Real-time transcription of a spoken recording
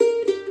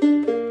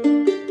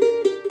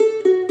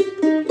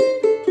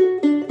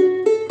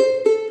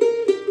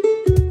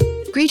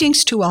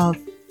Greetings to all.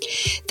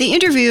 The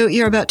interview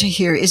you're about to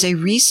hear is a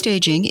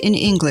restaging in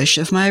English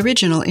of my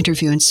original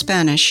interview in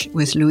Spanish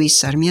with Luis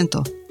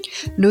Sarmiento.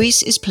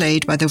 Luis is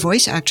played by the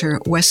voice actor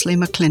Wesley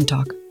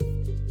McClintock.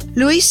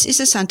 Luis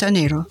is a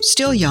Santanero,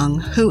 still young,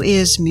 who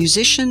is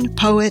musician,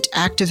 poet,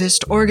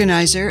 activist,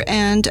 organizer,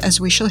 and, as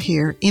we shall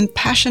hear,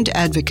 impassioned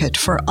advocate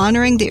for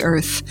honoring the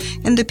earth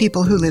and the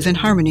people who live in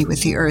harmony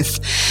with the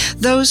earth,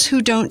 those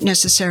who don't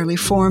necessarily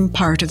form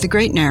part of the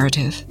great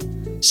narrative.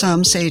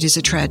 Some say it is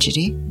a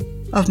tragedy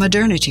of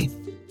modernity.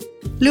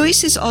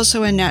 Luis is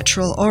also a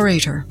natural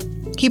orator.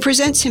 He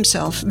presents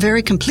himself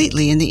very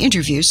completely in the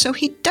interview, so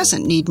he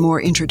doesn't need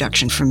more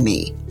introduction from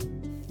me.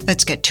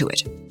 Let's get to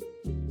it.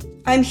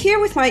 I'm here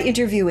with my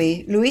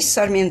interviewee, Luis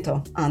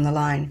Sarmiento, on the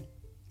line.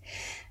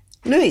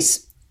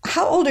 Luis,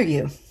 how old are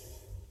you?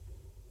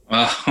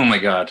 Oh my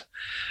God.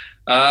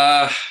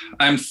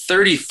 I'm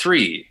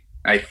 33,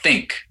 I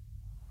think.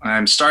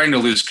 I'm starting to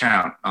lose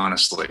count,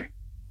 honestly.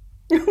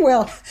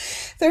 Well,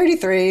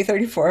 33,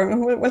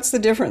 34, what's the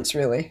difference,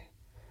 really?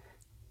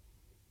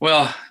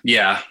 Well,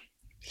 yeah.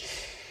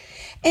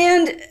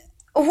 And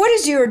what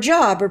is your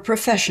job or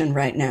profession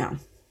right now?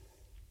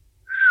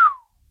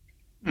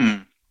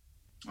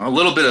 A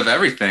little bit of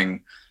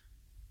everything.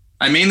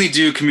 I mainly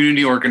do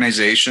community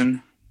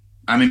organization.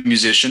 I'm a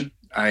musician.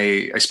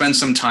 I spend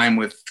some time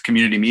with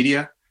community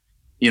media,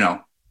 a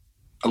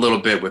little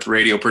bit with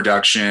radio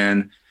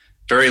production,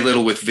 very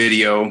little with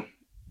video,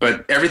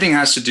 but everything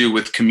has to do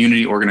with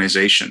community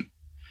organization.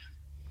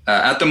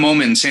 At the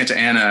moment in Santa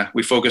Ana,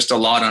 we focused a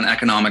lot on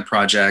economic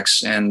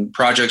projects and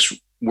projects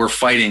we're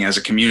fighting as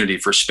a community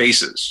for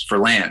spaces, for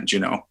land,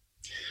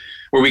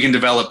 where we can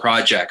develop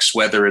projects,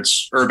 whether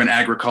it's urban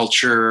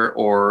agriculture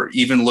or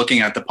even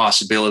looking at the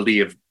possibility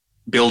of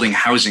building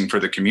housing for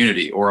the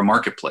community or a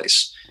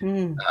marketplace.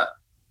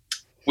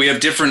 We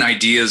have different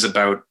ideas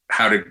about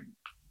how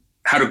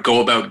to go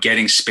about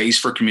getting space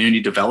for community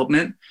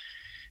development.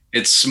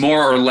 It's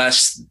more or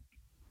less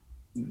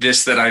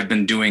this that I've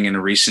been doing in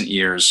recent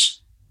years.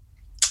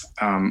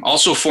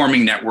 Also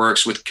forming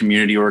networks with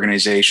community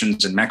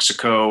organizations in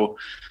Mexico,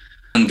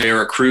 in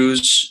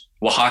Veracruz,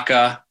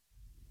 Oaxaca,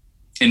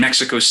 in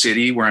Mexico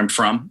City, where I'm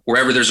from.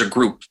 Wherever there's a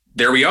group,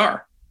 there we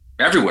are,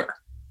 everywhere,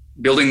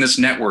 building this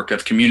network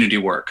of community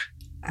work.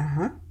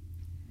 Uh-huh.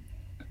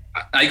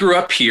 I grew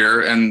up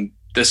here, and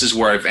this is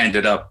where I've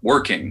ended up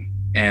working.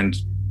 And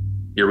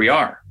here we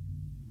are,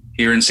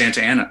 here in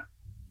Santa Ana.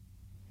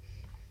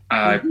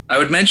 I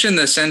would mention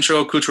the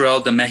Centro Cultural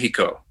de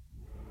Mexico.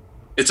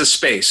 It's a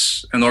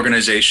space, an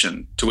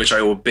organization to which I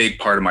owe a big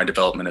part of my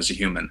development as a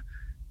human,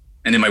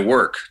 and in my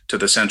work to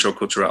the Centro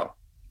Cultural.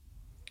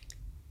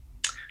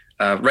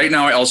 Right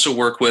now, I also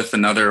work with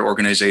another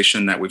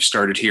organization that we've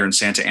started here in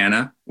Santa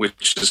Ana,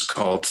 which is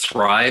called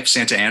Thrive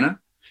Santa Ana,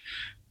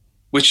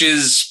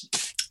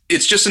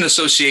 it's just an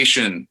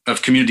association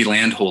of community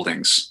land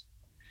holdings.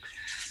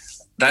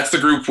 That's the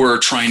group we're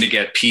trying to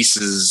get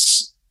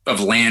pieces of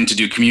land to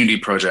do community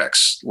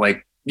projects,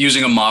 like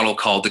using a model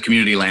called the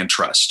Community Land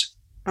Trust.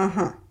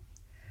 Uh-huh.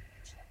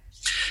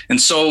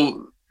 And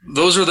so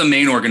those are the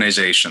main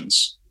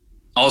organizations.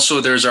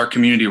 Also, there's our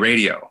community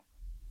radio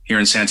here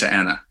in Santa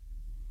Ana.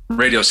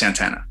 Radio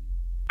Santana.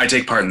 I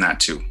take part in that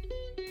too.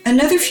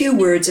 Another few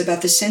words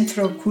about the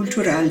Centro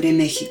Cultural de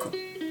Mexico.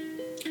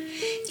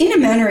 In a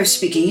manner of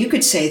speaking, you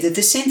could say that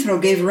the Centro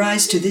gave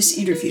rise to this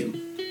interview.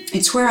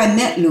 It's where I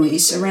met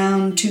Luis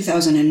around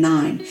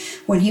 2009,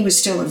 when he was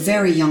still a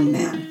very young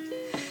man.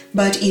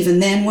 But even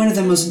then, one of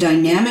the most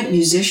dynamic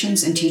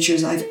musicians and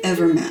teachers I've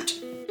ever met.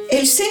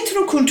 El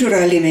Centro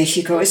Cultural de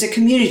Mexico is a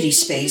community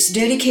space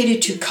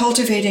dedicated to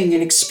cultivating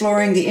and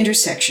exploring the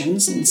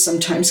intersections, and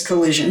sometimes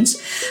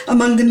collisions,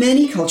 among the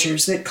many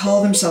cultures that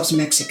call themselves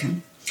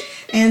Mexican,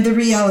 and the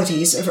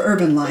realities of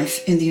urban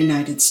life in the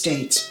United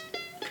States.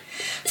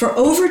 For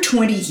over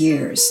 20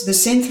 years, the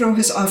Centro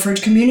has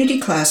offered community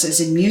classes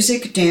in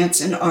music,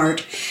 dance, and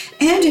art,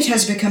 and it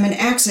has become an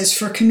access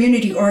for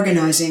community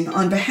organizing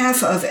on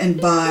behalf of and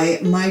by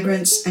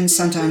migrants and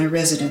Santa Ana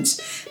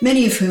residents,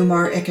 many of whom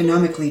are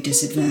economically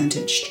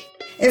disadvantaged.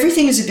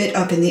 Everything is a bit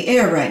up in the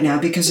air right now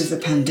because of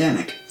the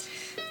pandemic.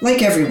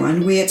 Like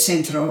everyone, we at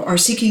Centro are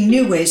seeking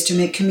new ways to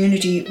make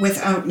community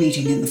without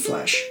meeting in the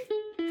flesh.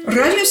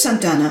 Radio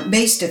Santana,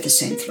 based at the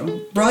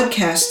Centro,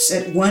 broadcasts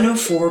at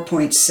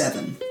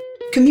 104.7.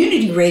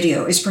 Community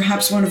radio is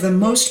perhaps one of the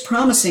most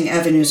promising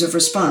avenues of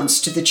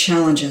response to the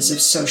challenges of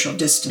social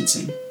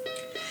distancing.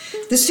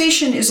 The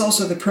station is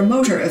also the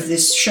promoter of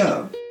this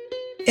show.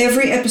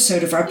 Every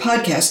episode of our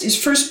podcast is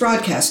first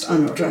broadcast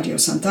on Radio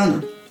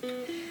Santana.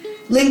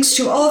 Links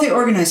to all the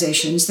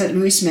organizations that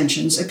Luis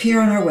mentions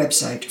appear on our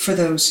website for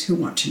those who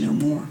want to know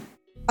more.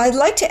 I'd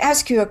like to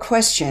ask you a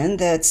question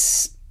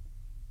that's...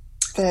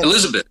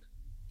 Elizabeth.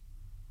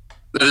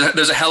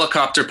 There's a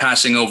helicopter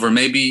passing over.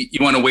 Maybe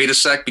you want to wait a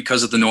sec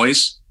because of the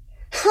noise?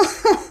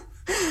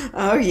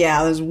 Oh,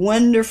 yeah, those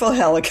wonderful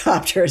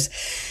helicopters.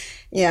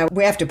 Yeah,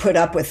 we have to put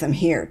up with them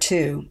here,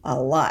 too. A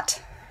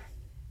lot.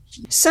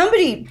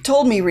 Somebody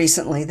told me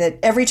recently that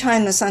every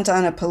time the Santa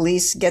Ana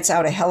police gets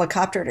out a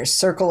helicopter to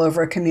circle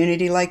over a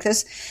community like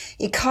this,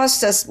 it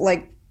costs us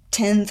like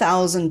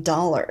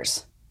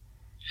 $10,000.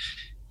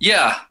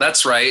 Yeah,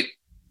 that's right.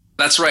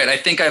 That's right. I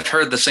think I've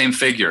heard the same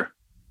figure.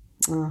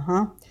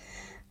 Uh-huh.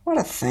 What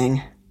a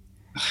thing.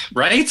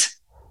 Right?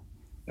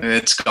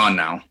 It's gone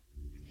now.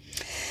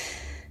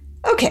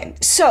 Okay,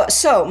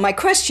 so my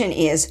question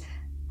is,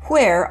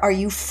 where are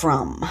you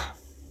from?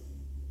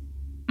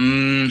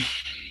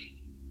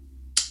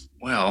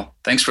 Well,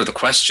 thanks for the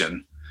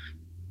question.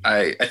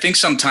 I think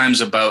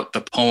sometimes about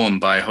the poem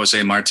by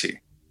Jose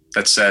Marti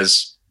that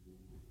says,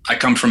 I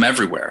come from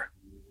everywhere,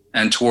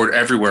 and toward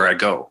everywhere I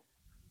go.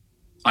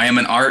 I am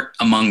an art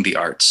among the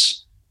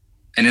arts,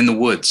 and in the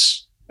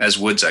woods, as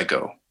woods I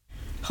go.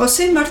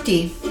 Jose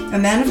Marti, a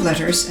man of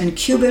letters and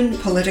Cuban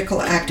political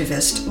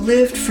activist,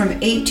 lived from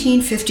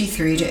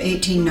 1853 to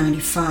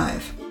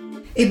 1895.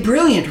 A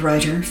brilliant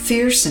writer,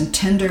 fierce and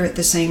tender at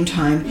the same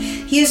time,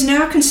 he is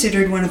now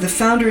considered one of the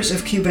founders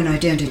of Cuban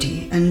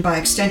identity, and by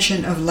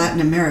extension of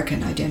Latin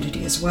American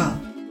identity as well.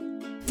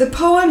 The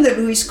poem that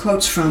Luis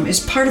quotes from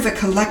is part of a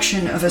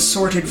collection of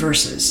assorted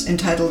verses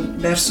entitled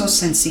Versos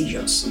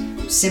Sencillos,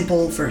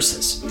 Simple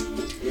Verses.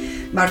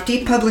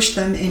 Marti published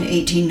them in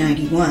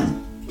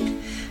 1891.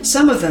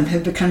 Some of them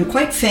have become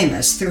quite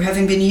famous through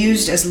having been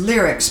used as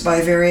lyrics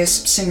by various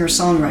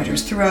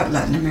singer-songwriters throughout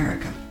Latin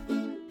America.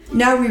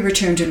 Now we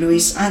return to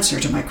Luis' answer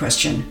to my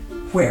question,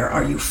 where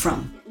are you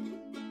from?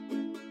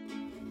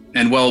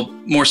 And well,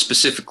 more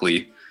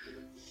specifically,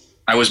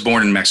 I was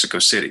born in Mexico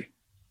City.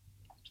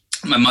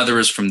 My mother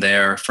is from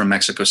there, from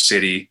Mexico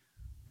City,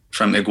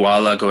 from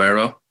Iguala,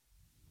 Guerrero,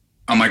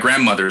 on my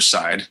grandmother's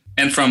side,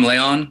 and from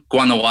León,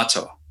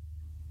 Guanajuato,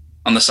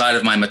 on the side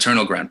of my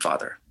maternal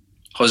grandfather,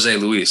 Jose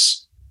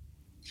Luis.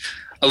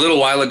 A little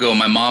while ago,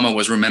 my mama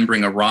was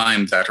remembering a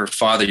rhyme that her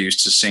father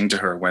used to sing to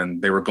her when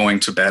they were going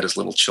to bed as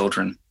little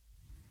children.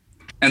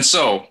 And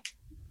so,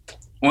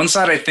 one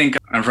side, I think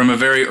I'm from a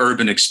very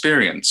urban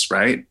experience,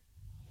 right?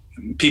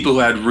 People who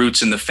had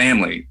roots in the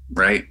family,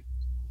 right?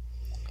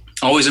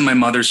 Always in my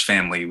mother's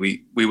family,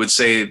 we would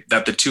say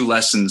that the two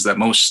lessons that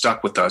most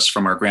stuck with us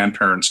from our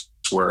grandparents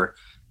were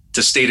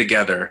to stay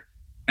together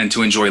and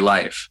to enjoy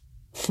life.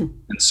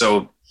 And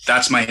so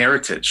that's my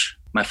heritage.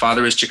 My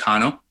father is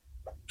Chicano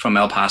from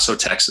El Paso,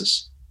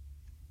 Texas.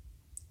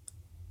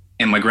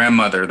 And my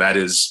grandmother, that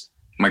is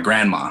my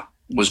grandma,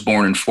 was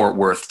born in Fort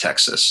Worth,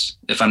 Texas,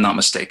 if I'm not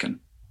mistaken.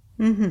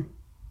 Mm-hmm.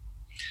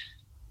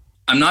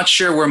 I'm not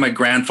sure where my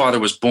grandfather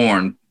was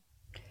born,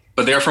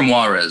 but they're from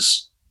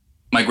Juarez.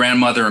 My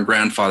grandmother and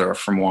grandfather are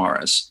from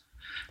Juarez.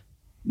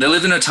 They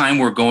lived in a time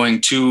where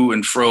going to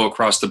and fro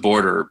across the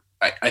border,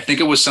 I think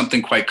it was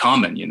something quite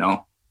common, you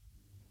know,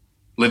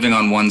 living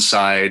on one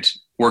side,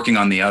 working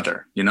on the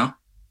other, you know?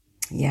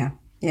 Yeah.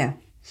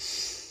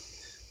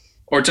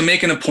 Or to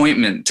make an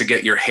appointment to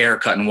get your hair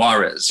cut in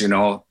Juarez, you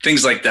know,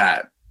 things like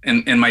that.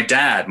 And my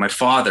dad, my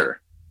father,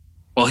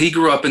 well, he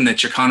grew up in the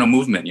Chicano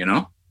movement, you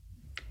know,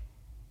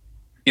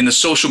 in the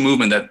social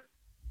movement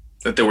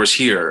that there was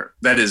here.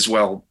 That is,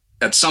 well,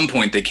 at some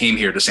point they came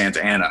here to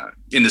Santa Ana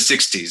in the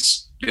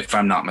 60s, if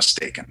I'm not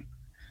mistaken.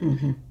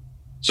 Mm-hmm.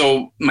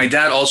 So my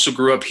dad also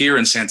grew up here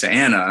in Santa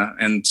Ana.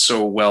 And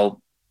so,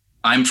 well,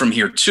 I'm from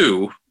here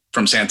too,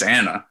 from Santa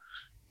Ana.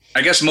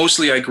 I guess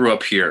mostly I grew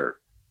up here.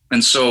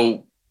 And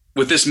so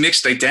with this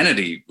mixed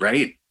identity,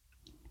 right?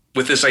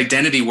 With this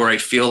identity where I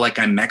feel like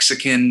I'm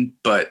Mexican,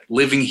 but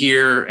living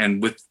here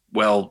and with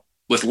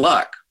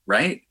luck,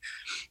 right?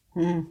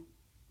 Mm.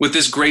 With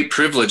this great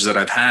privilege that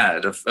I've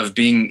had of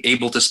being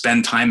able to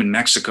spend time in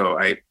Mexico,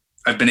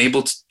 I've been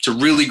able to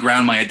really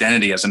ground my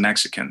identity as a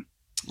Mexican.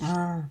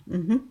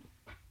 Mm-hmm.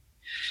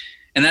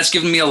 And that's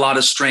given me a lot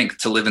of strength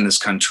to live in this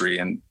country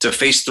and to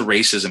face the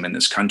racism in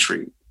this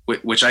country,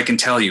 which I can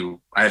tell you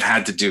I've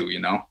had to do,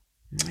 you know?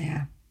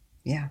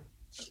 Yeah.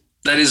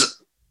 That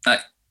is,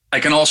 I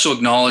can also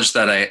acknowledge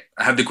that I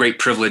have the great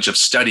privilege of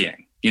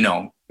studying, you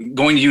know,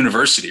 going to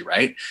university,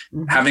 right?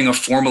 Mm-hmm. Having a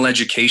formal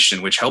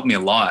education, which helped me a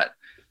lot.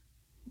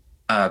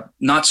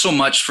 Not so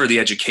much for the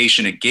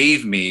education it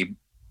gave me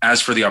as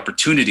for the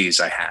opportunities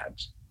I had,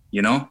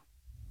 you know?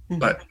 Mm-hmm.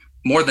 But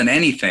more than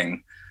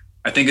anything,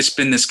 I think it's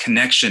been this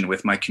connection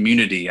with my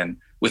community and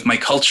with my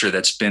culture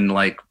that's been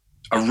like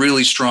a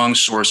really strong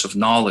source of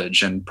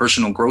knowledge and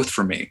personal growth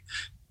for me.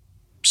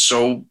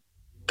 So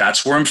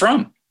that's where I'm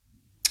from.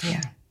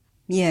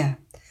 Yeah.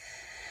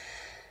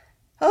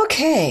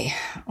 Okay,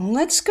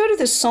 let's go to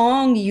the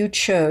song you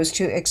chose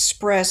to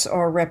express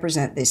or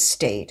represent this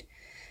state.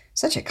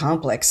 Such a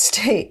complex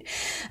state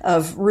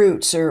of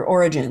roots or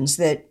origins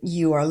that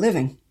you are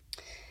living.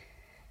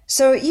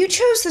 So you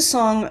chose the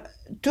song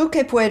Tú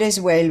que puedes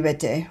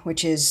vuélvete,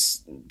 which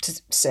is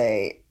to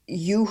say,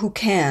 you who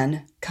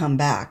can come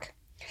back,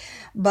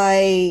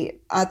 by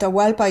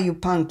Atahualpa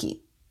Yupanqui.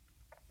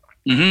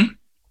 Mm-hmm.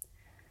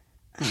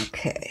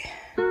 Okay.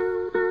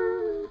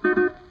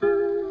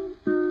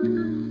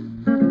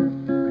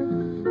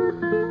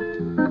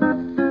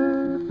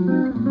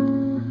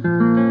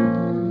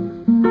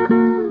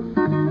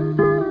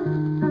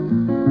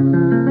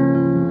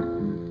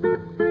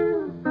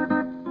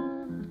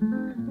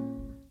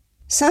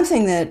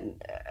 Something that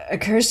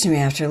occurs to me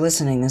after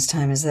listening this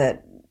time is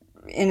that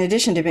in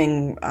addition to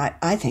being,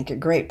 I think, a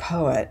great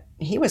poet,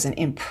 he was an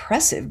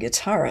impressive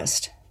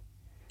guitarist.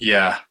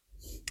 Yeah.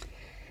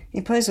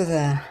 He plays with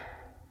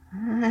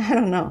I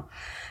don't know,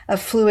 a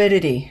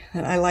fluidity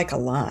that I like a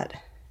lot.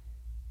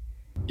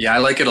 Yeah, I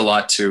like it a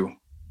lot too.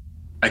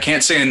 I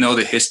can't say I know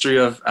the history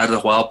of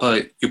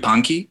Atahualpa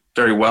Yupanqui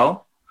very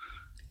well,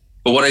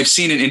 but what I've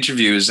seen in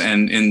interviews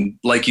and in,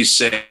 like you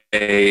say,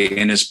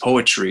 in his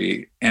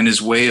poetry and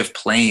his way of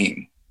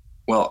playing,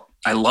 well,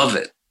 I love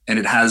it. And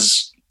it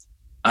has,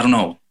 I don't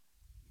know,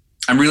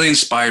 I'm really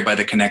inspired by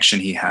the connection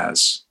he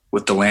has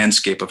with the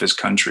landscape of his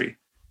country.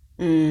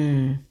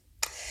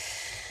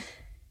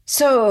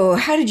 So,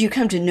 how did you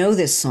come to know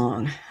this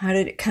song? How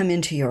did it come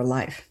into your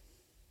life?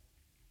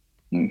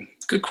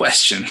 Good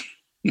question.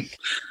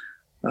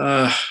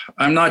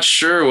 I'm not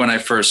sure when I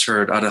first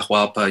heard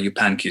Atahualpa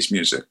Yupanqui's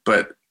music,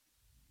 but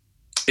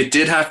it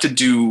did have to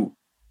do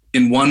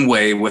in one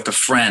way with a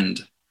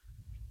friend,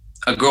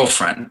 a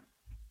girlfriend.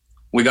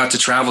 We got to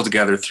travel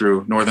together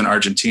through northern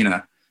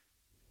Argentina,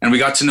 and we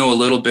got to know a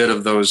little bit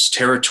of those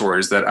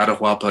territories that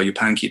Atahualpa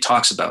Yupanqui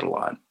talks about a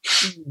lot.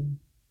 Mm-hmm.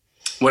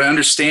 What I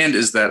understand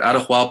is that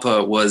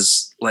Atahualpa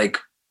was like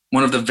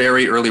one of the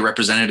very early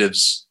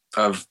representatives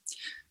of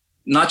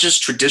not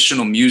just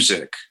traditional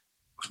music,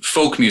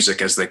 folk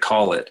music, as they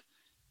call it,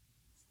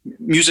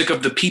 music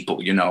of the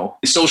people, you know,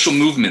 social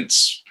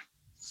movements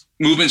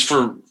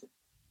for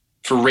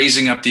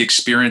raising up the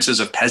experiences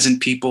of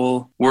peasant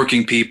people,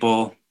 working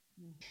people.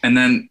 And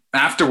then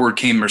afterward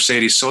came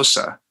Mercedes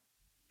Sosa,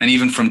 and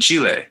even from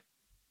Chile,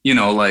 you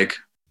know, like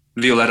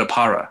Violeta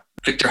Parra,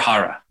 Victor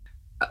Jara.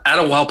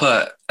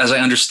 Atahualpa, as I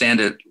understand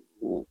it,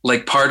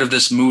 like part of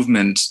this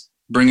movement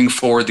bringing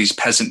forward these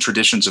peasant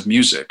traditions of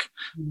music.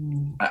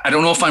 I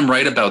don't know if I'm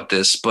right about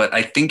this, but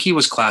I think he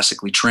was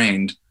classically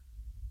trained,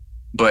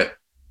 but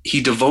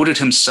he devoted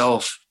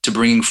himself to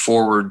bringing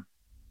forward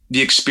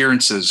the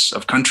experiences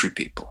of country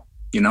people,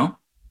 you know?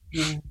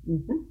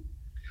 Mm-hmm.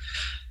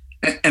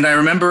 And I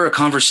remember a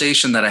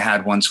conversation that I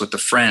had once with a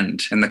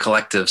friend in the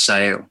collective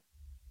Sael.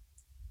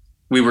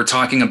 We were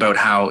talking about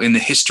how in the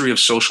history of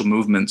social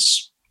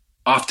movements,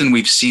 often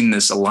we've seen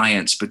this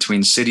alliance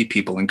between city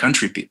people and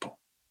country people.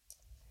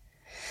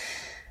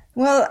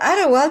 Well,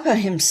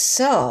 Atahualpa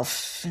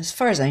himself, as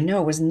far as I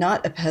know, was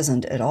not a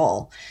peasant at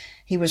all.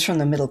 He was from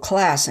the middle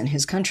class in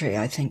his country,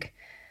 I think.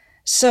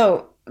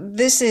 So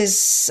this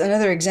is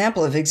another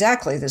example of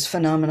exactly this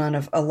phenomenon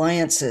of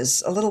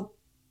alliances, a little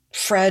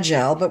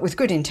fragile, but with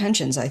good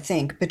intentions, I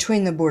think,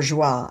 between the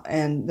bourgeois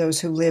and those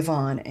who live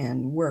on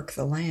and work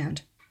the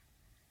land.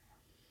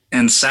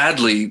 And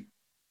sadly,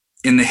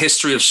 in the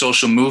history of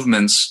social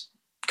movements,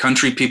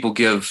 country people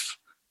give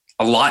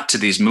a lot to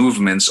these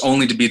movements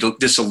only to be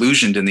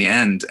disillusioned in the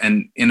end,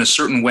 and in a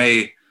certain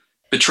way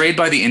betrayed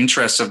by the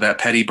interests of that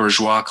petty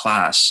bourgeois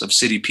class of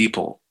city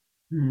people.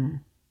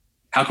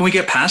 How can we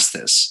get past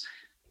this?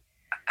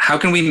 How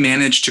can we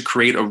manage to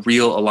create a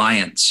real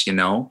alliance, you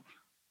know?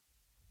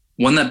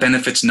 One that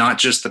benefits not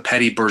just the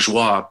petty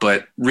bourgeois,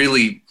 but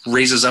really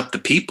raises up the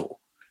people.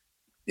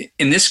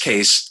 In this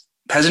case,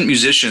 peasant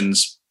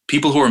musicians,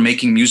 people who are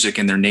making music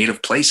in their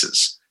native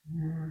places.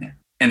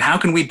 And how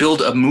can we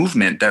build a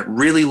movement that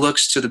really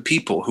looks to the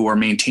people who are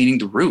maintaining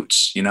the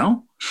roots, you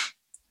know?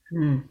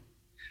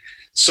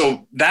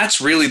 So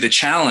that's really the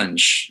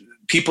challenge.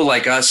 People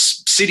like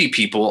us, city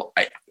people,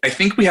 I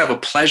think we have a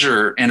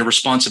pleasure and a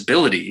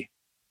responsibility.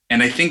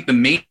 And I think the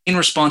main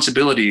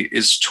responsibility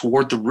is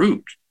toward the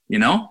root, you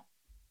know?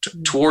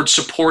 Toward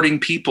supporting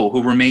people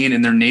who remain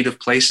in their native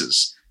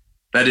places.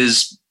 That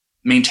is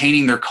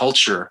maintaining their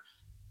culture,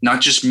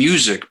 not just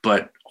music,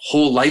 but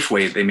whole life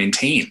way they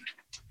maintain.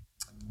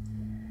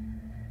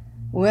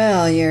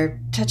 Well, you're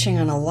touching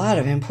on a lot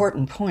of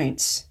important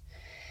points.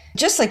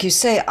 Just like you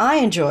say, I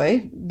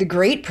enjoy the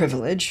great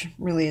privilege,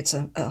 really it's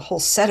a whole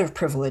set of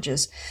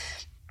privileges,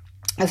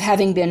 of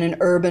having been an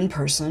urban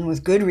person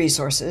with good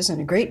resources and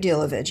a great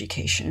deal of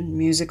education,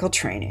 musical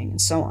training,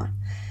 and so on.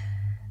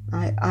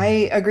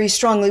 I agree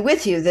strongly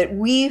with you that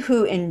we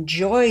who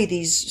enjoy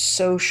these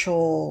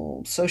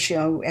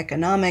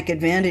socioeconomic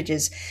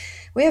advantages,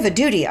 we have a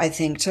duty, I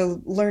think,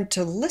 to learn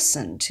to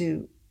listen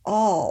to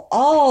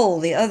all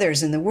the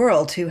others in the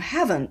world who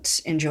haven't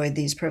enjoyed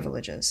these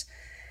privileges.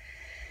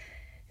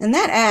 And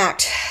that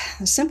act,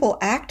 the simple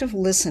act of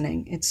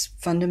listening, it's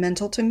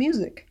fundamental to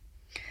music.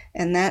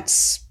 And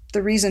that's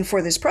the reason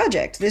for this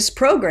project, this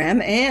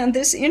program, and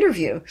this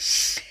interview.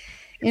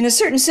 In a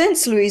certain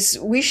sense, Luis,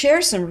 we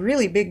share some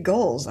really big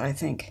goals, I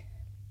think.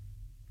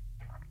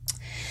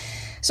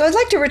 So I'd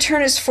like to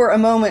return us for a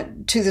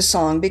moment to the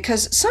song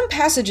because some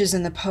passages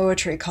in the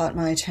poetry caught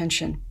my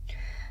attention.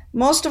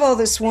 Most of all,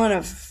 this one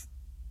of,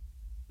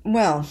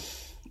 well,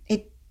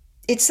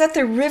 it's that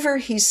the river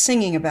he's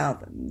singing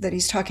about, that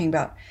he's talking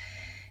about,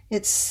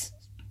 it's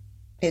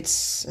a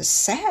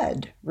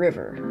sad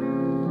river.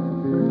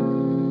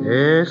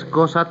 Es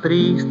cosa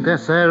triste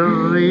ser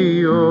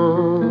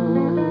río.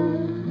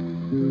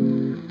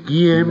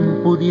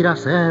 ¿Quién pudiera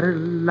ser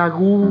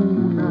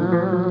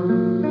laguna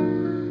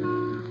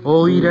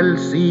oír el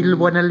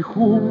silbo en el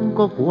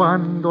junco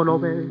cuando lo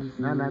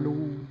besa la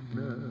luna.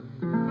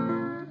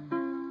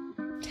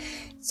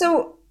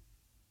 So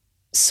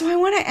I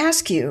want to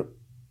ask you,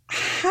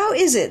 how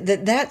is it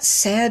that that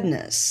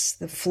sadness,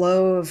 the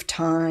flow of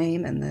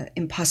time and the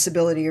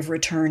impossibility of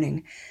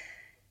returning,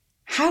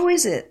 how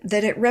is it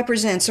that it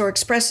represents or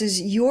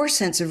expresses your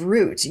sense of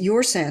roots,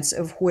 your sense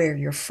of where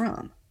you're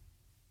from?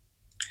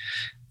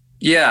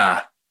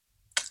 Yeah,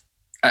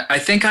 I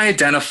think I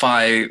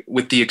identify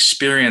with the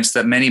experience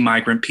that many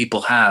migrant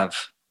people have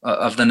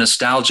of the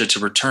nostalgia to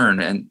return,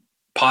 and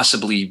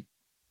possibly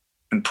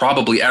and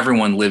probably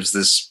everyone lives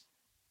this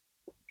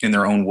in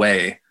their own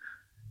way.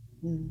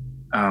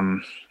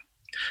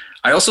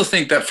 I also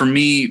think that for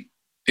me,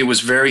 it was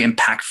very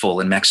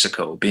impactful in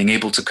Mexico, being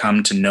able to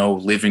come to know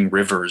living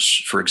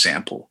rivers, for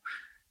example,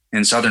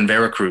 in southern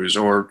Veracruz,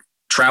 or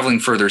traveling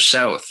further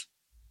south,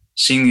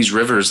 seeing these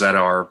rivers that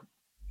are,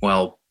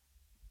 well,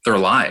 they're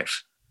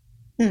alive.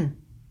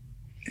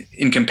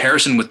 In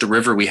comparison with the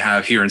river we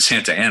have here in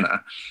Santa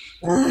Ana.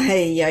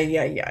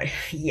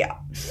 Yeah.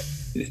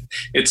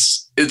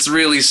 It's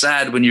really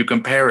sad when you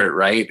compare it,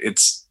 right?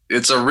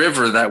 It's a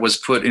river that was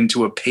put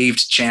into a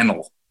paved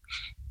channel.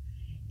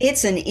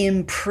 It's an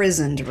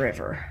imprisoned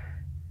river.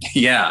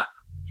 Yeah.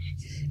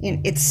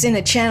 It's in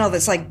a channel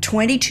that's like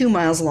 22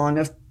 miles long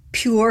of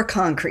pure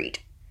concrete.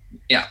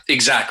 Yeah,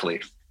 exactly.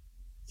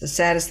 It's the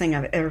saddest thing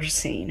I've ever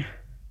seen.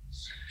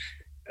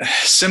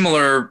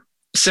 Similar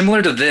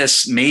to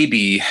this,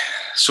 maybe.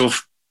 So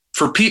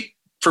for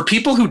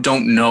people who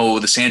don't know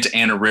the Santa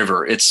Ana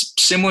River, it's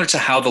similar to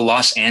how the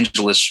Los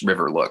Angeles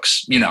River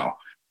looks. You know,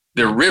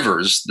 they're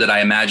rivers that I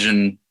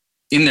imagine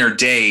in their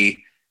day,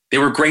 they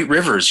were great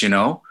rivers, you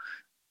know,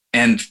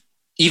 and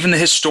even the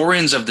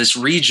historians of this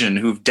region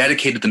who've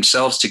dedicated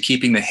themselves to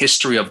keeping the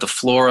history of the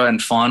flora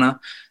and fauna,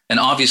 and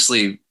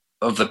obviously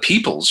of the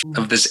peoples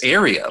of this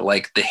area,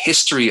 like the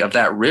history of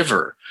that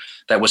river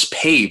that was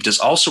paved, is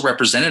also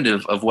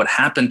representative of what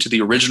happened to the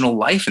original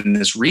life in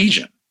this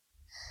region.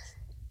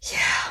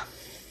 Yeah.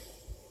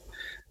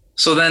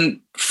 So then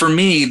for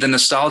me, the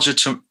nostalgia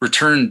to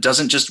return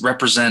doesn't just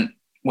represent,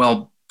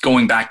 well,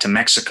 going back to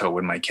Mexico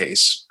in my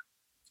case.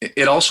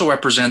 It also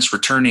represents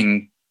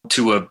returning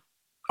to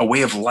a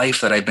way of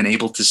life that I've been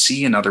able to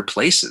see in other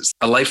places,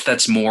 a life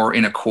that's more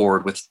in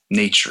accord with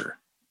nature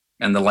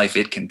and the life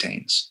it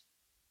contains.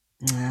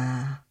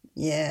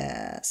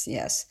 Yes.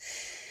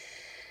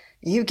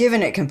 You've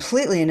given it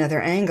completely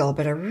another angle,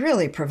 but a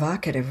really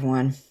provocative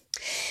one.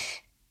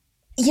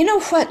 You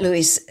know what,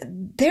 Luis?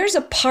 There's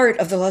a part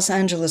of the Los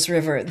Angeles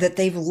River that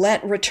they've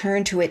let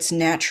return to its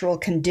natural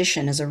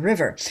condition as a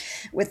river,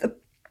 with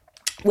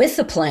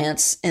the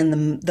plants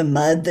and the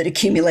mud that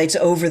accumulates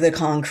over the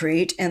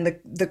concrete, and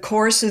the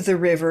course of the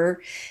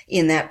river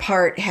in that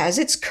part has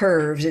its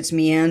curves, its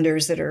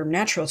meanders that are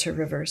natural to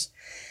rivers.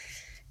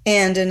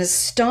 And an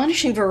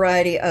astonishing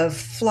variety of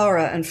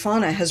flora and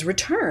fauna has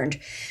returned.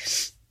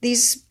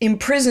 These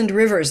imprisoned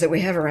rivers that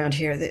we have around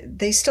here,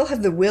 they still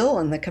have the will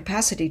and the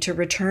capacity to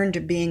return to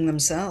being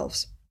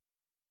themselves.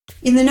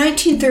 In the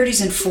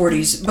 1930s and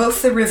 40s,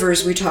 both the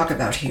rivers we talk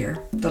about here,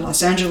 the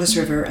Los Angeles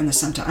River and the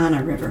Santa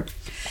Ana River,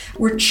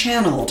 were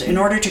channeled in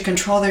order to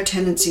control their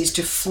tendencies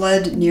to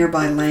flood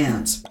nearby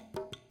lands.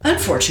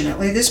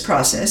 Unfortunately, this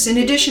process, in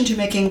addition to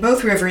making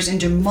both rivers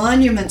into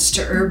monuments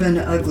to urban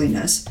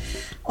ugliness,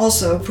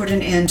 also put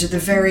an end to the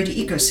varied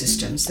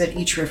ecosystems that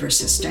each river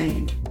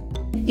sustained.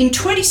 In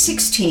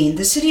 2016,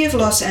 the city of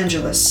Los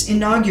Angeles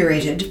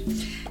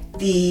inaugurated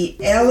the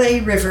LA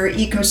River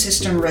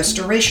Ecosystem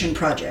Restoration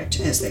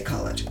Project, as they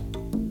call it.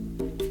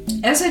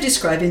 As I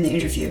described in the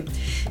interview,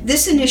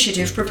 this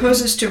initiative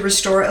proposes to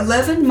restore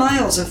 11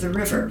 miles of the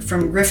river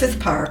from Griffith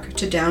Park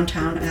to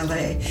downtown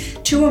LA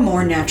to a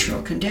more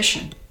natural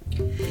condition.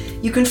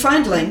 You can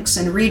find links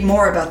and read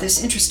more about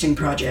this interesting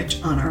project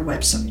on our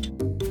website.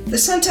 The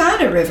Santa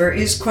Ana River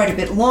is quite a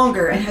bit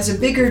longer and has a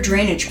bigger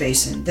drainage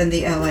basin than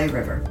the LA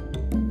River.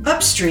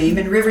 Upstream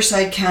in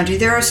Riverside County,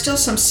 there are still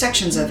some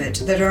sections of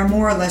it that are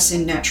more or less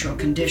in natural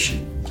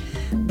condition.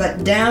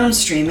 But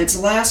downstream, its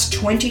last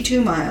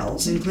 22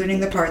 miles, including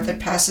the part that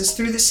passes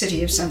through the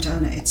city of Santa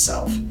Ana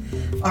itself,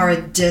 are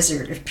a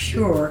desert of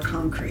pure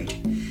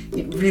concrete.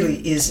 It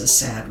really is a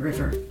sad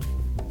river.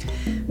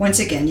 Once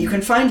again, you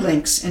can find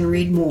links and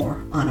read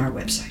more on our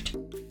website.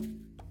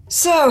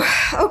 So,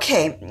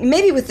 okay,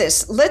 maybe with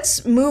this,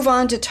 let's move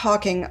on to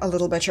talking a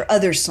little about your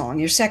other song,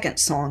 your second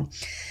song,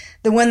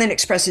 the one that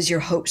expresses your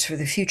hopes for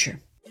the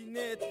future.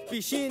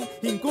 Pichín,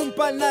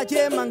 incumpa la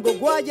mango,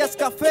 guayas,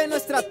 café,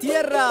 nuestra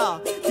tierra,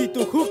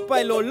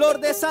 titujupa, el olor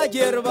de esa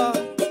hierba.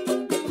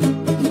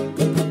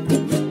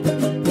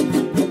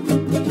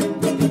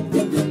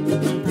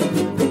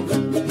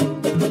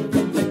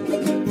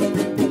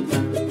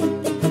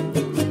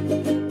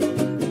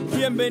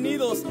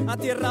 Bienvenidos a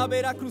tierra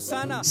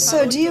veracruzana.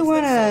 So do you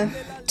want to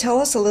tell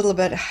us a little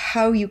bit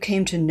how you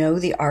came to know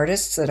the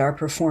artists that are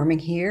performing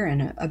here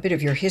and a bit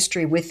of your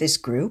history with this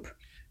group?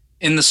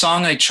 In the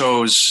song I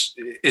chose,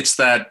 it's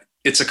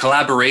a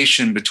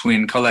collaboration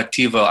between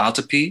Colectivo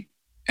Altapi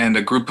and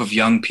a group of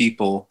young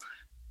people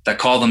that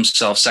call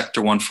themselves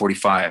Sector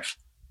 145.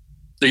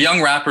 They're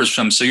young rappers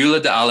from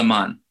Sayula de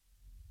Aleman.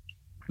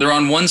 They're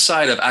on one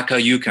side of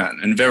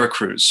Acayucan in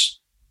Veracruz.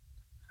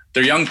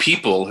 They're young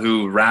people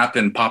who rap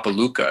in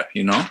Papaluca,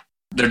 you know?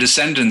 They're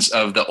descendants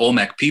of the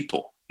Olmec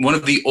people, one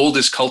of the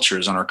oldest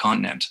cultures on our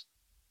continent.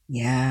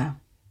 Yeah.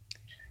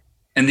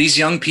 And these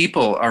young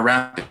people are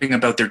rapping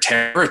about their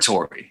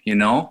territory, you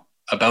know,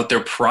 about their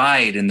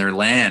pride in their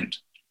land.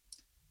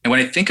 And when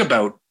I think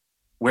about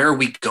where are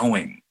we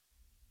going,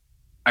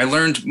 I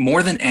learned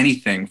more than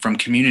anything from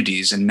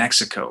communities in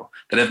Mexico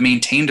that have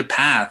maintained a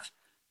path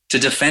to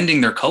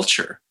defending their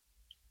culture,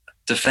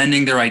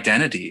 defending their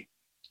identity,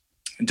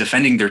 and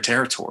defending their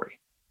territory.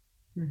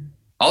 Mm-hmm.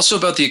 Also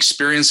about the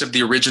experience of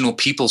the original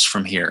peoples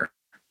from here,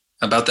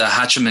 about the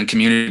Hachiman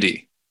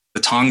community, the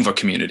Tongva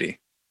community.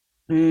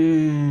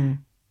 Mm.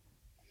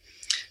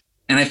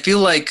 And I feel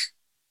like,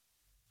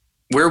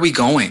 where are we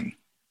going?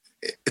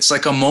 It's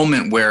like a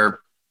moment where,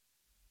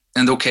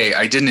 and okay,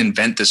 I didn't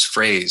invent this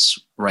phrase,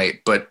 right?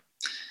 But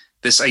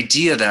this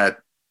idea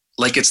that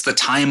like it's the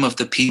time of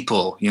the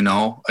people, you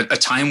know, a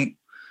time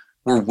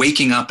we're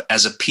waking up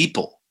as a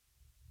people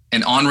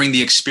and honoring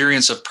the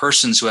experience of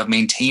persons who have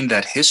maintained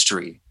that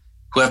history,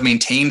 who have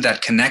maintained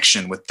that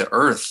connection with the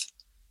earth,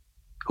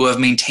 who have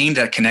maintained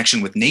that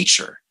connection with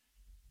nature.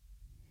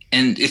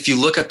 And if you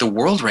look at the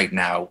world right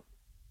now,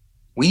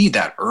 we need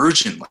that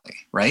urgently,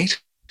 right?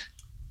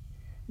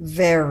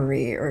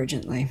 Very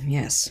urgently,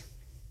 yes.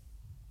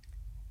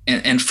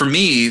 And for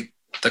me,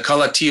 the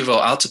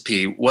Colectivo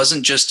Altepi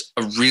wasn't just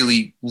a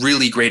really,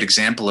 really great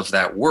example of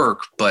that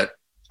work, but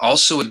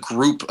also a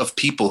group of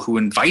people who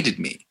invited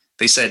me.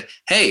 They said,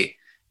 hey,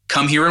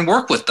 come here and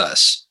work with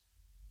us.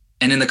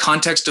 And in the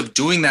context of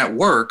doing that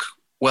work,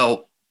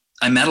 well,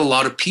 I met a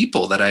lot of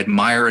people that I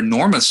admire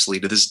enormously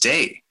to this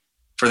day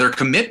for their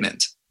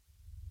commitment.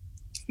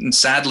 And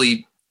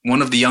sadly,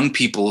 one of the young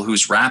people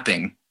who's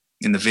rapping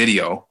in the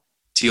video,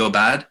 Tio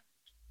Bad,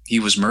 he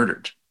was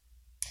murdered.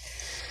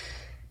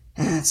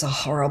 That's a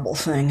horrible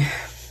thing.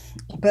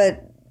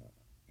 But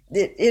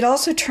it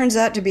also turns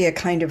out to be a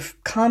kind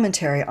of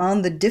commentary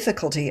on the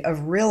difficulty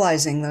of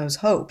realizing those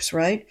hopes,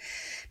 right?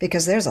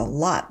 Because there's a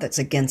lot that's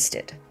against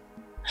it.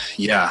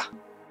 Yeah.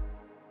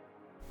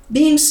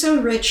 Being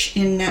so rich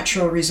in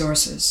natural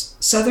resources,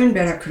 southern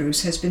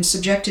Veracruz has been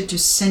subjected to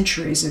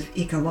centuries of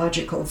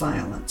ecological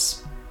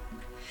violence.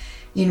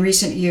 In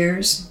recent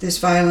years, this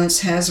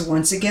violence has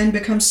once again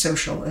become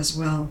social as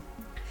well.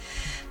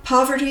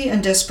 Poverty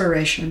and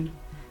desperation,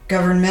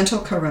 governmental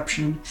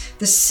corruption,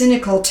 the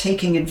cynical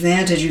taking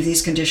advantage of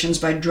these conditions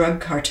by drug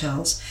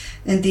cartels,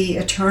 and the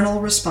eternal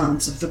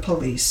response of the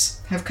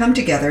police have come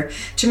together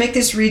to make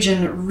this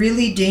region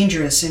really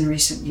dangerous in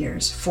recent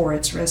years for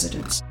its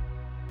residents.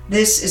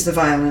 This is the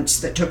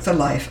violence that took the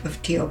life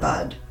of Tio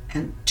Bad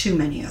and too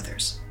many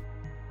others.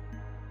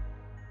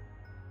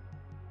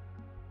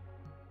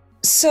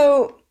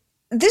 So,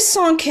 this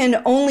song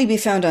can only be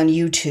found on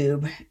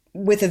YouTube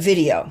with a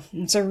video.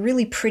 It's a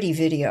really pretty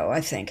video, I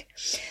think.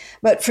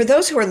 But for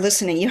those who are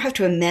listening, you have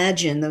to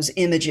imagine those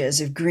images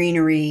of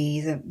greenery,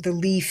 the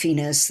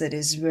leafiness that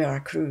is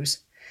Veracruz.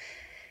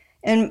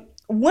 And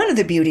one of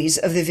the beauties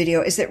of the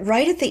video is that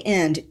right at the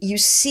end, you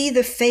see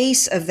the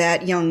face of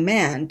that young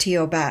man,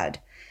 Tio Bad.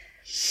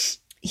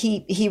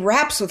 He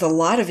raps with a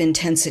lot of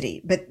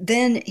intensity, but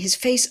then his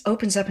face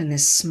opens up in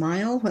this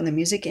smile when the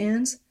music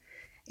ends.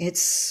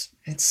 It's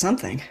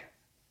something.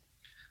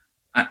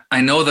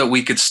 I know that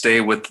we could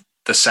stay with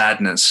the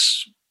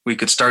sadness. We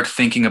could start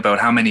thinking about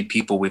how many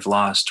people we've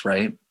lost,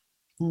 right?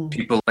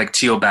 People like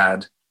Tio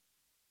Bad,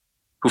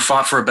 who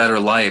fought for a better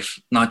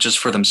life, not just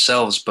for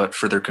themselves, but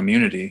for their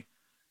community.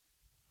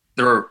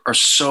 There are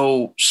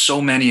so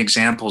many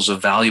examples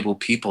of valuable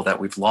people that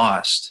we've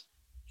lost.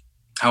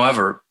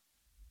 However,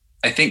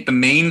 I think the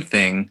main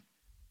thing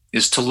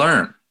is to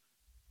learn,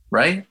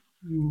 right?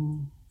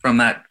 From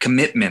that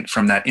commitment,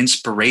 from that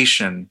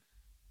inspiration,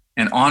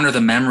 and honor the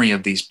memory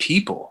of these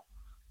people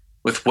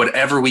with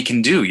whatever we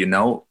can do, you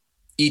know,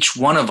 each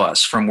one of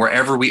us from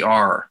wherever we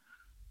are,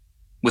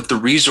 with the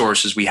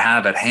resources we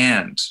have at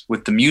hand,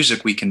 with the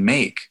music we can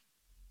make,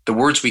 the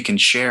words we can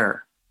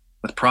share,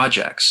 with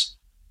projects.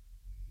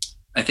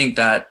 I think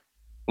that,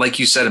 like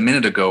you said a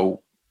minute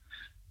ago,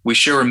 we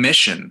share a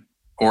mission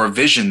or a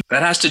vision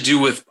that has to do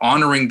with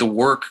honoring the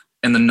work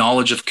and the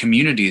knowledge of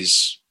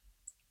communities,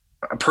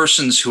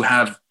 persons who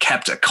have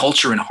kept a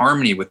culture in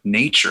harmony with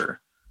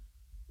nature,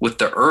 with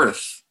the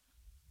earth,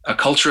 a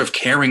culture of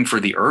caring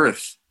for the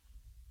earth,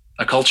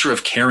 a culture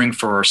of caring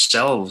for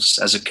ourselves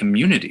as a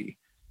community.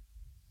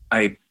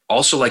 I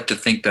also like to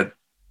think that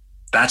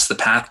that's the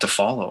path to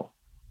follow.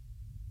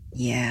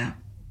 Yeah.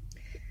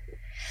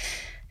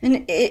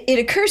 And it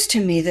occurs to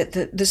me that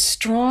the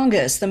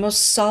strongest, the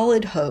most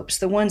solid hopes,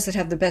 the ones that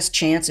have the best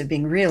chance of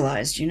being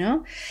realized, you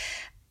know,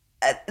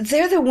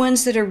 they're the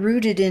ones that are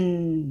rooted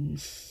in,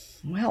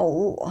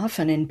 well,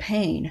 often in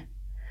pain.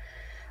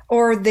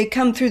 Or they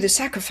come through the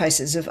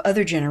sacrifices of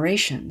other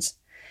generations.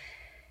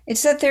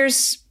 It's that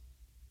there's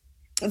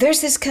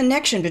this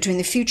connection between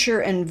the future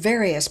and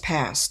various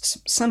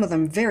pasts, some of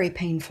them very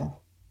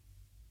painful.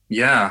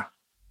 Yeah.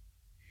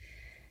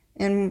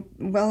 And,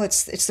 well,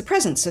 it's the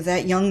presence of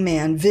that young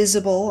man,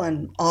 visible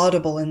and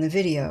audible in the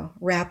video,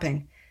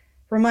 rapping.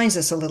 Reminds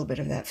us a little bit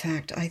of that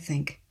fact, I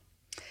think.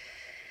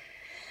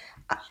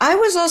 I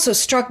was also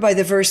struck by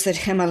the verse that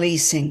Gemalí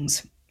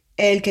sings,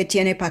 El que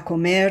tiene pa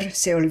comer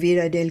se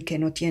olvida del que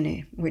no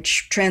tiene,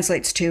 which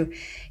translates to,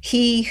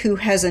 he who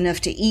has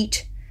enough to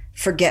eat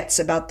forgets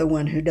about the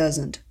one who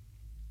doesn't.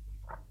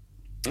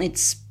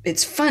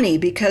 It's funny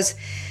because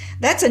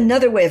that's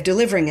another way of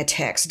delivering a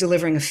text,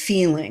 delivering a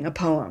feeling, a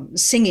poem,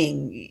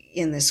 singing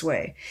in this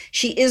way.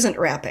 She isn't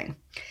rapping.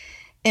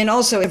 And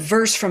also a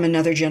verse from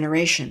another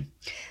generation.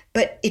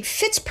 But it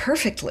fits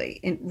perfectly.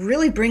 It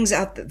really brings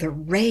out the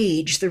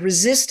rage, the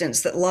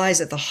resistance that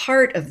lies at the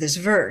heart of this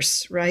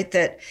verse, right?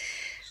 That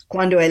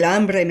cuando el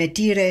hambre me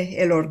tire,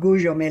 el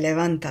orgullo me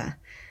levanta.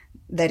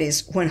 That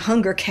is, when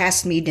hunger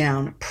casts me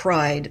down,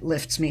 pride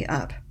lifts me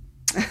up.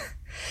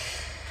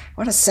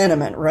 What a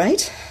sentiment,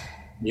 right?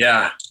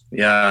 Yeah,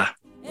 yeah.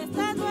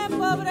 Estando en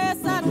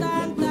pobreza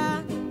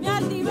tanta, mi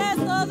altivez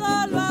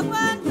todo lo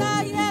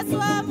aguanta y eso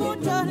a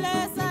muchos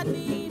les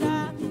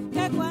admira,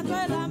 que cuando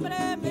el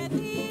hambre me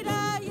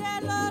tira y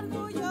el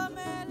orgullo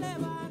me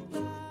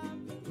levanta.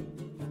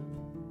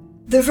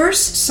 The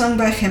verse sung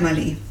by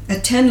Gemalí, a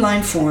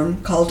 10-line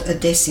form called a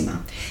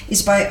décima,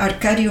 is by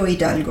Arcadio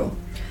Hidalgo,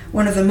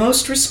 one of the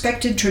most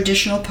respected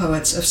traditional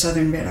poets of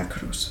southern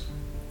Veracruz.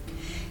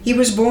 He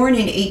was born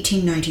in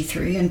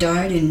 1893 and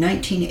died in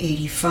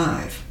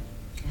 1985.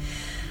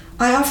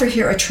 I offer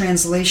here a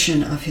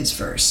translation of his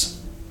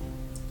verse.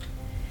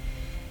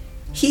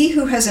 He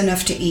who has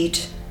enough to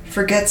eat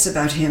forgets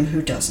about him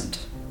who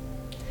doesn't.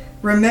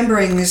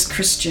 Remembering this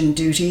Christian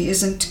duty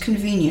isn't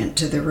convenient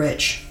to the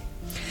rich.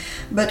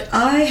 But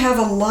I have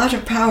a lot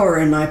of power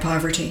in my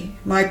poverty.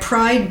 My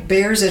pride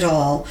bears it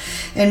all,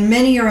 and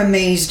many are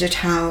amazed at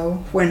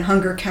how, when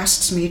hunger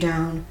casts me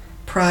down,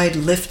 pride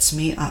lifts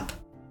me up.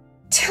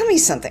 Tell me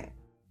something.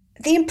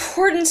 The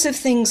importance of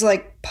things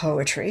like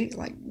poetry,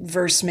 like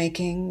verse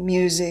making,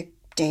 music,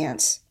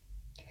 dance.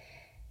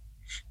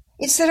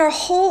 It's that our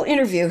whole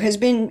interview has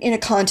been in a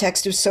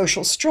context of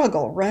social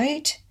struggle,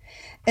 right?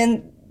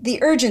 And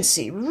the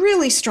urgency,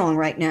 really strong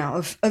right now,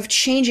 of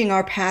changing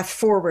our path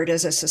forward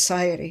as a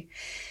society.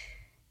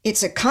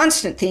 It's a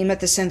constant theme at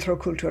the Centro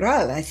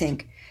Cultural, I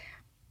think.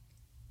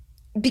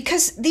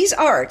 Because these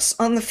arts,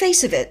 on the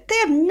face of it, they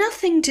have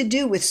nothing to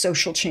do with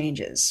social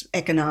changes,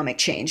 economic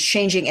change,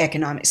 changing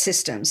economic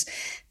systems,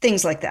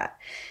 things like that.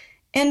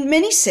 And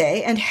many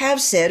say, and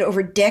have said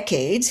over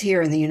decades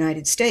here in the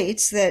United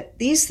States, that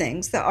these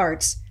things, the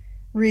arts,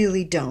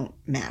 really don't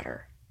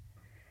matter.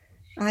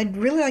 I'd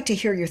really like to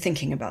hear your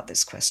thinking about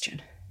this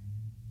question.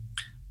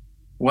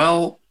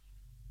 Well,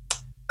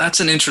 that's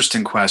an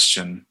interesting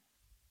question.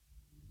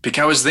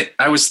 Because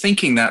I was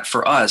thinking that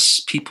for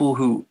us, people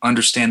who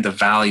understand the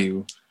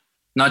value,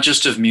 not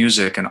just of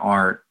music and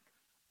art,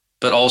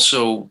 but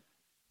also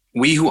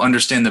we who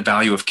understand the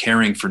value of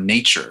caring for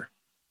nature,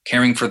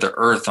 caring for the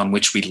earth on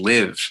which we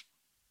live,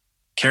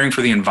 caring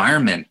for the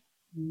environment,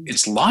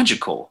 it's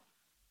logical.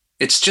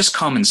 It's just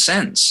common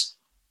sense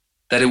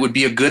that it would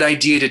be a good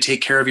idea to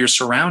take care of your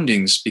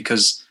surroundings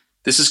because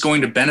this is going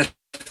to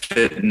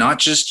benefit not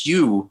just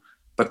you,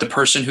 but the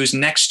person who's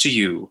next to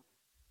you.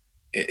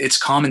 It's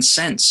common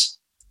sense.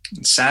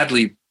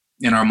 Sadly,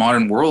 in our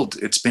modern world,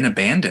 it's been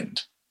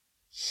abandoned.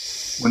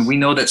 When we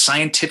know that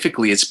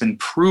scientifically it's been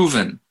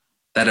proven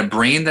that a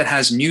brain that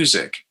has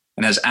music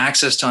and has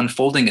access to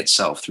unfolding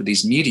itself through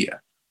these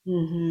media,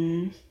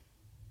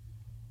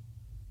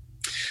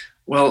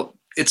 well,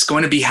 it's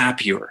going to be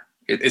happier.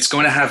 It's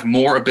going to have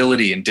more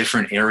ability in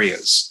different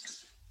areas.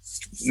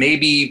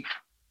 Maybe,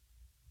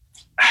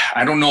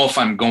 I don't know if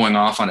I'm going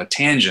off on a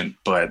tangent,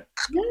 but...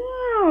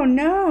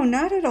 No,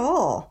 not at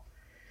all.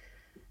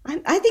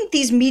 I think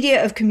these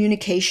media of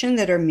communication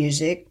that are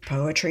music,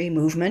 poetry,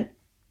 movement,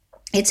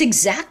 it's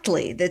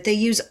exactly that they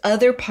use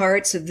other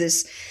parts of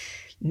this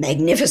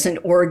magnificent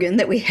organ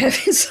that we have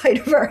inside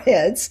of our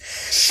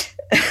heads.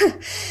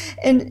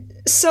 And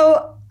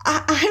so,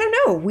 I don't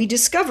know, we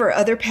discover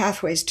other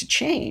pathways to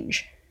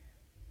change.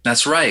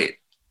 That's right.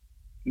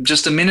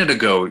 Just a minute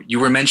ago, you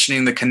were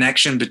mentioning the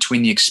connection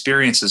between the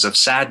experiences of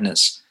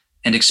sadness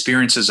and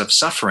experiences of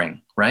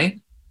suffering,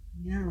 right?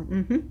 Yeah.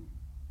 Mm-hmm.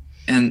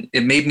 And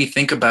it made me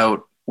think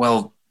about,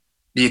 well,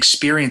 the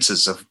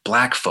experiences of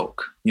Black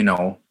folk,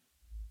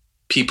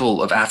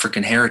 people of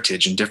African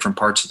heritage in different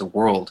parts of the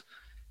world,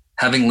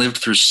 having lived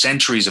through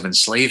centuries of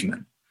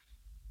enslavement.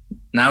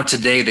 Now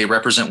today, they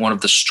represent one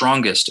of the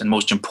strongest and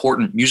most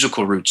important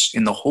musical roots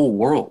in the whole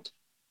world.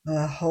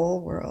 The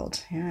whole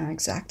world. Yeah,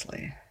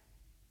 exactly.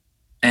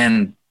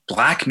 And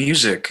Black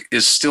music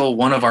is still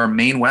one of our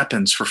main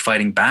weapons for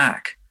fighting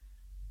back.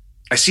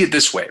 I see it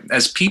this way.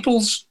 As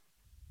people's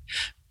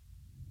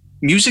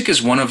music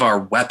is one of our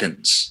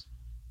weapons,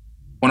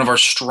 one of our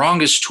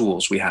strongest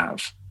tools we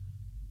have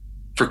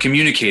for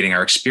communicating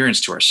our experience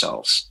to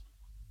ourselves.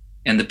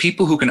 And the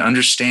people who can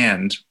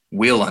understand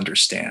will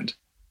understand.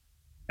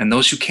 And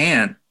those who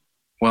can't,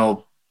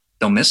 well,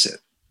 they'll miss it.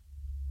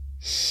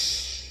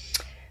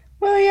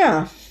 Well,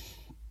 yeah.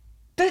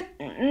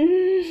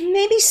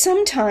 maybe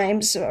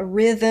sometimes a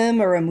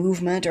rhythm or a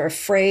movement or a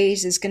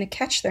phrase is going to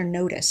catch their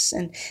notice,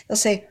 and they'll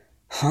say,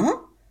 huh?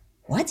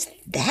 What's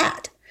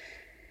that?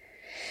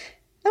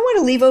 I want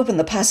to leave open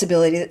the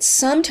possibility that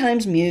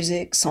sometimes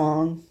music,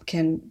 song,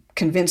 can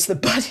convince the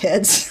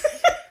buttheads.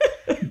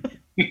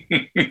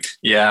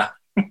 Yeah.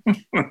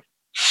 And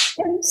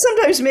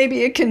sometimes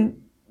maybe it can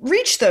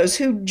reach those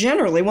who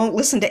generally won't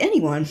listen to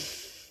anyone.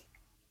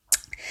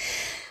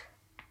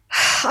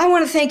 I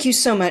want to thank you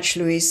so much,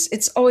 Luis.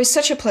 It's always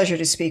such a pleasure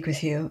to speak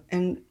with you,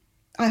 and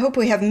I hope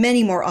we have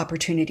many more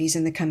opportunities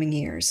in the coming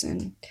years.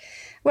 And,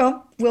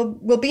 well,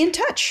 we'll be in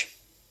touch.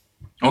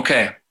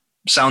 Okay,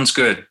 sounds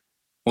good.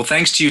 Well,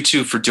 thanks to you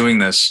too for doing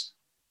this.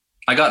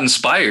 I got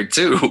inspired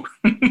too.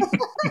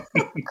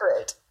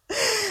 Great.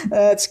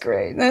 That's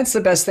great. That's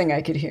the best thing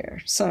I could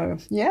hear. So,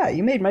 yeah,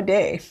 you made my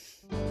day.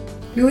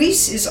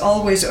 Luis is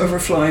always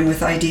overflowing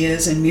with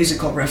ideas and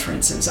musical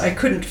references. I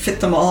couldn't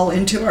fit them all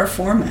into our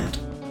format.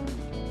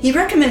 He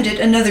recommended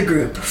another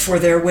group for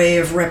their way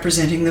of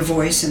representing the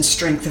voice and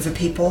strength of a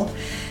people,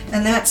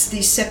 and that's the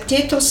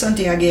Septeto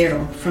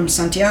Santiaguero from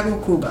Santiago,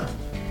 Cuba,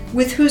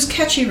 with whose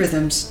catchy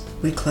rhythms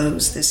we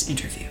close this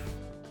interview.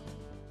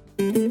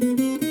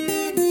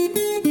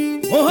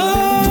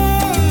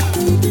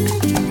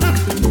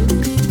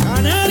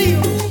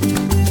 Canario,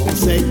 con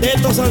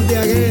Septeto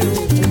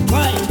Santiaguero,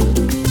 vaya.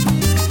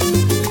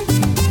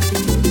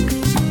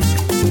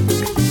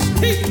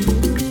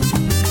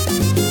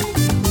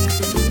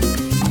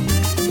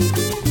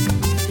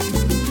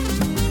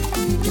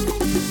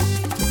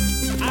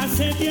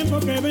 Hace tiempo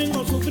que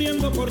vengo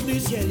sufriendo por ti,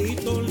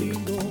 cielito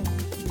lindo,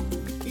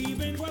 y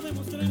vengo a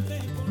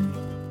demostrarte.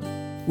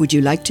 Would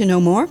you like to know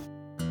more?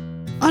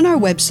 On our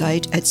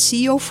website at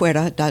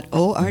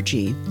siofuera.org,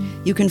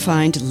 you can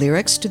find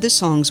lyrics to the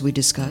songs we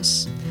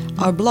discuss,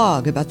 our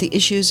blog about the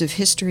issues of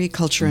history,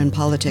 culture, and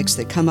politics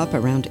that come up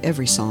around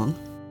every song,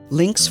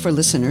 links for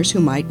listeners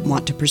who might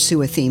want to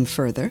pursue a theme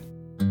further,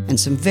 and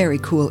some very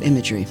cool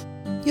imagery.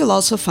 You'll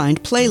also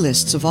find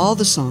playlists of all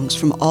the songs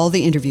from all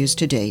the interviews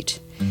to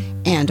date,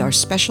 and our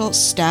special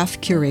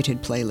staff-curated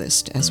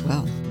playlist as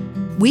well.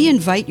 We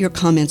invite your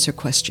comments or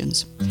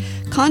questions.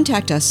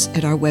 Contact us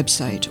at our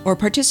website or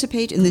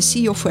participate in the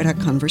Sillo Fuera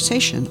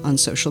conversation on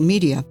social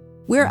media.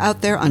 We're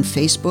out there on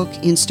Facebook,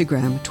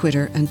 Instagram,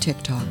 Twitter, and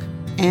TikTok.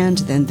 And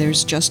then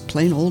there's just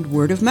plain old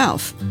word of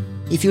mouth.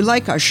 If you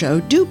like our show,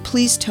 do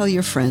please tell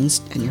your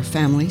friends and your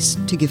families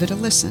to give it a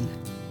listen.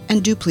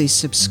 And do please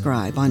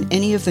subscribe on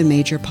any of the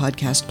major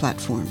podcast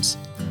platforms.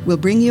 We'll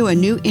bring you a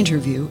new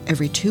interview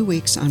every 2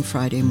 weeks on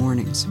Friday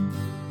mornings.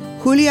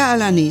 Julia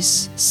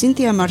Alanis,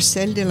 Cynthia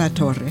Marcel de la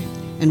Torre,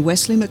 and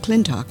Wesley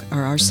McClintock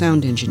are our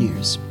sound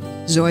engineers.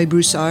 Zoe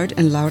Broussard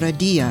and Laura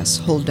Diaz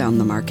hold down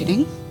the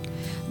marketing.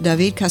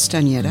 David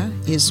Castañeda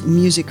is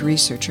music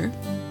researcher.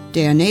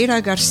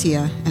 Deaneira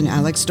Garcia and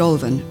Alex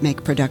Dolvin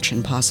make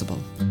production possible.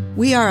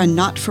 We are a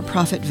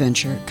not-for-profit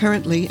venture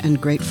currently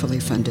and gratefully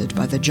funded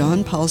by the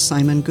John Paul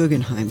Simon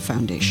Guggenheim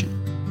Foundation.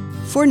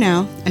 For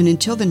now, and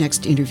until the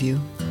next interview,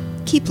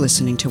 keep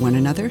listening to one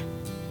another.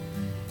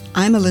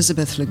 I'm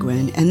Elizabeth Le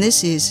Guin, and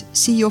this is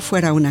Si Yo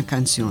Fuera Una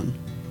Canción,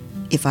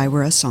 If I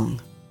Were a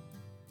Song.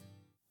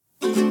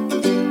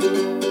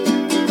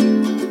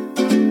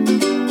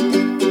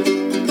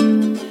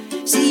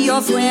 Si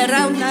yo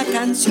fuera una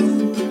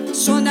canción,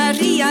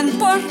 sonarían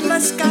por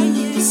las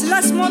calles,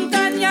 las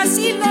montañas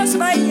y los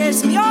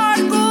valles, mi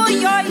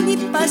orgullo y mi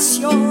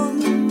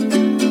pasión.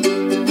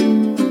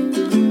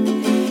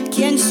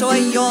 ¿Quién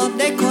soy yo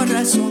de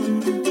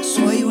corazón?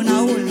 Soy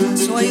una ola,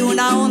 soy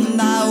una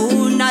onda,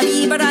 una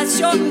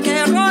vibración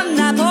que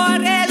ronda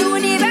por el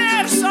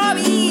universo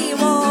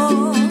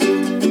vivo.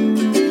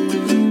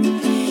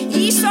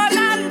 Y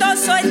sonando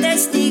soy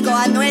testigo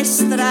a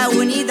nuestra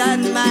unidad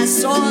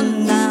más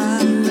honda.